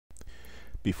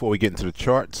Before we get into the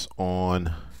charts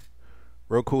on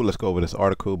Roku, let's go over this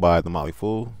article by The Motley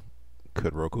Fool.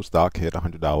 Could Roku stock hit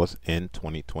 $100 in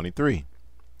 2023?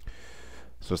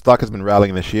 So stock has been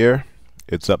rallying this year.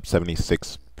 It's up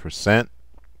 76%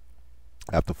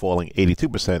 after falling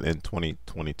 82% in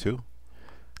 2022.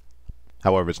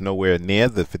 However, it's nowhere near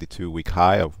the 52-week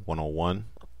high of 101.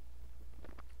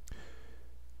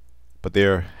 But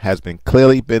there has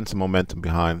clearly been some momentum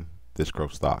behind this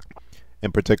growth stock.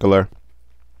 In particular,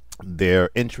 their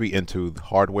entry into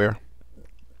hardware.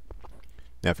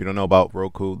 Now, if you don't know about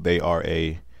Roku, they are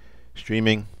a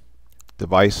streaming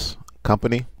device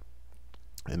company,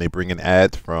 and they bring in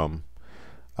ads from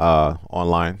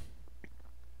online.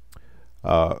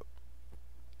 But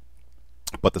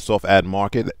the soft ad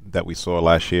market that we saw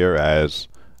last year as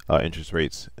interest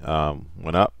rates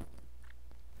went up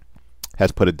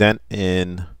has put a dent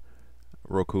in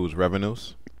Roku's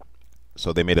revenues.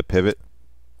 So they made a pivot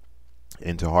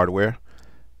into hardware.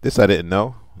 This I didn't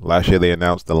know. Last year they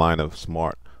announced the line of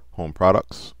smart home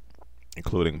products,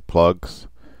 including plugs,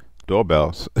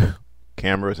 doorbells,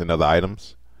 cameras, and other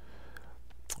items.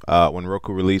 When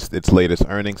Roku released its latest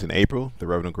earnings in April, the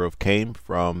revenue growth came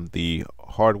from the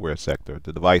hardware sector,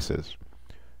 the devices,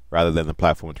 rather than the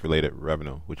platforms-related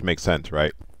revenue, which makes sense,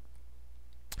 right?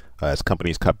 As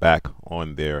companies cut back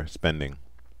on their spending.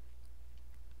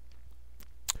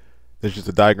 There's just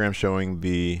a diagram showing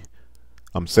the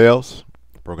sales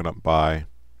broken up by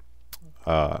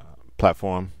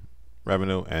platform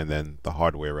revenue and then the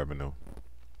hardware revenue.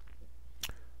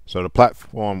 So the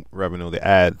platform revenue, the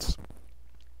ads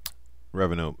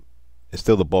revenue, is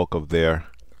still the bulk of their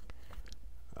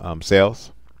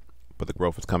sales, but the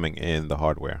growth is coming in the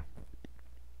hardware.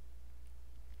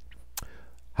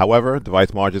 However,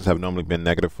 device margins have normally been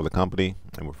negative for the company,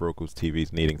 and with Roku's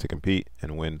TVs needing to compete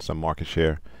and win some market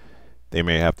share, they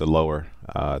may have to lower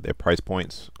their price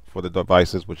points for the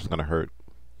devices, which is going to hurt,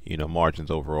 margins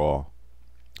overall.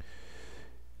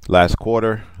 Last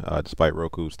quarter, despite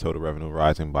Roku's total revenue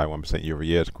rising by 1% year over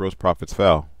year, gross profits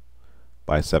fell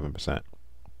by 7%.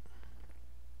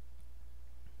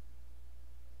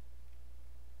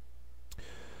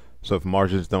 So if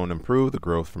margins don't improve, the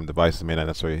growth from devices may not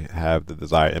necessarily have the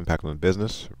desired impact on the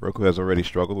business. Roku has already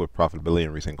struggled with profitability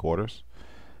in recent quarters,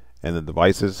 and the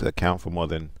devices account for more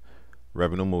than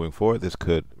revenue moving forward. This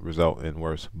could result in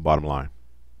worse bottom line.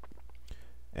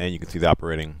 And you can see the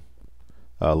operating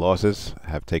losses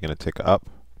have taken a tick up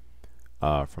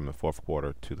from the fourth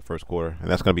quarter to the first quarter,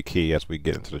 and that's going to be key as we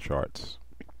get into the charts.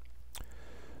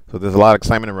 So there's a lot of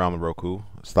excitement around the Roku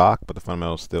stock, but the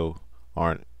fundamentals still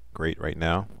aren't great right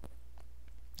now.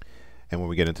 And when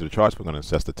we get into the charts, we're going to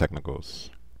assess the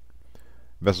technicals.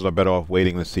 Investors are better off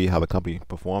waiting to see how the company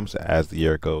performs as the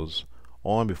year goes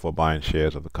on before buying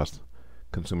shares of the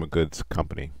consumer goods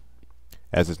company,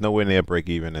 as it's nowhere near break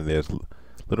even and there's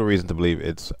little reason to believe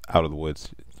it's out of the woods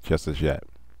just as yet.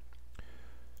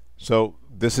 So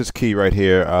this is key right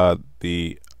here.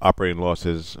 The operating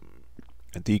losses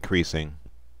decreasing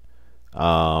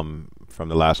from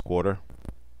the last quarter,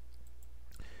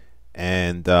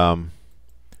 and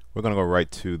we're going to go right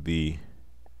to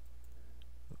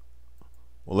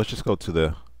let's just go to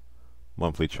the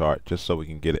monthly chart just so we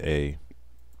can get a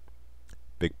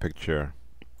big picture.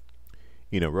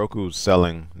 Roku's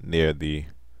selling near the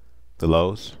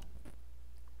lows.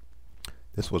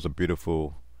 This was a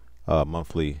beautiful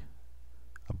monthly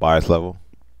bias level,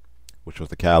 which was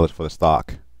the catalyst for the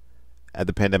stock at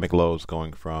the pandemic lows,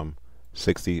 going from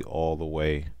 60 all the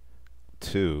way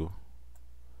to,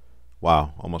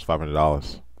 wow, almost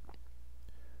 $500.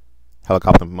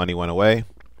 Helicopter money went away.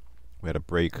 We had a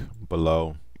break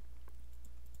below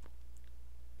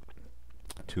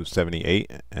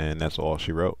 278, and that's all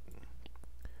she wrote.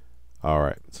 All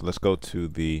right, so let's go to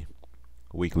the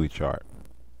weekly chart,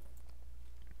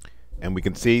 and we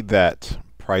can see that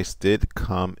price did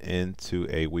come into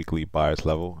a weekly bias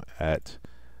level at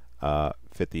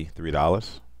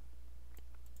 $53.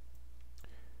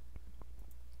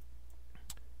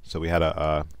 So we had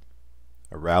a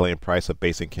rally in price, a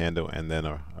basing candle, and then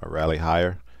a rally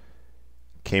higher.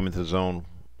 Came into the zone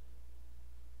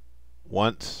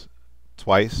once,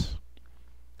 twice,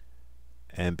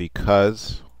 and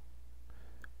because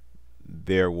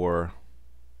there were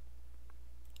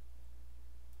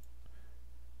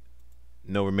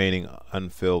no remaining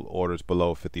unfilled orders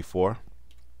below 54,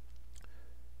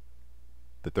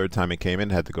 the third time it came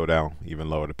in, it had to go down even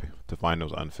lower to find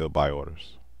those unfilled buy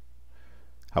orders.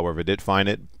 However, it did find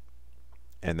it,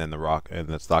 and then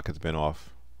the stock has been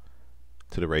off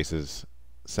to the races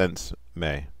since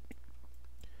May.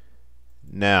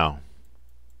 Now,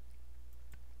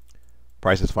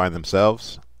 prices find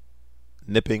themselves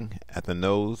nipping at the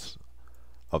nose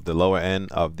of the lower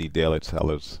end of the daily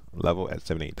sellers level at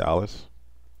 $78.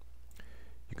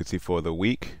 You can see for the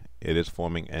week it is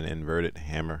forming an inverted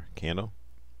hammer candle.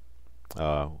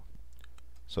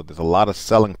 So there's a lot of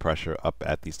selling pressure up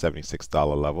at the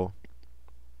 $76 level.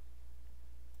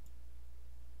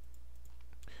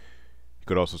 You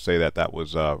could also say that that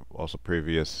was also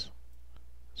previous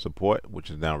support, which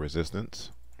is now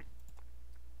resistance.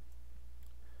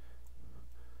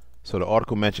 So the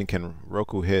article mentioned, can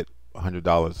Roku hit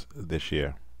 $100 this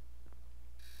year?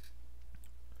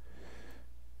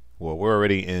 Well, we're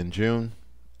already in June.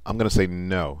 I'm going to say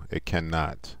no, it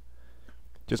cannot,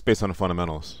 just based on the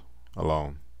fundamentals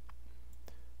alone.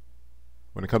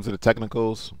 When it comes to the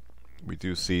technicals, we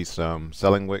do see some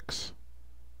selling wicks,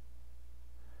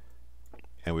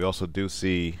 and we also do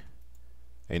see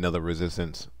another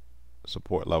resistance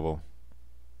support level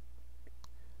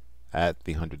at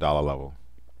the $100 level.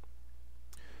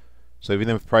 So even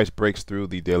if price breaks through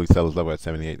the daily sellers level at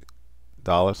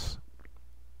 $78,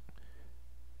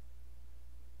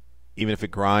 even if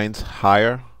it grinds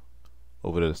higher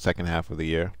over the second half of the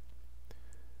year,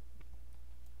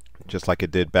 just like it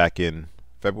did back in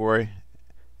February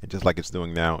and just like it's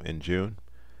doing now in June,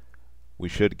 we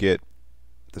should get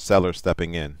the seller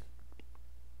stepping in.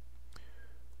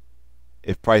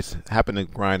 If price happen to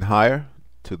grind higher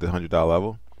to the $100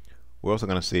 level, we're also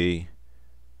going to see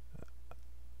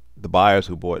the buyers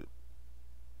who bought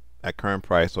at current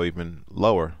price or even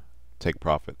lower take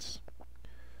profits.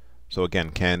 So again,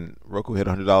 can Roku hit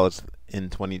 $100 in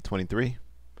 2023?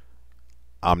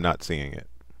 I'm not seeing it.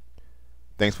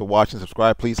 Thanks for watching.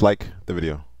 Subscribe. Please like the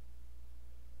video.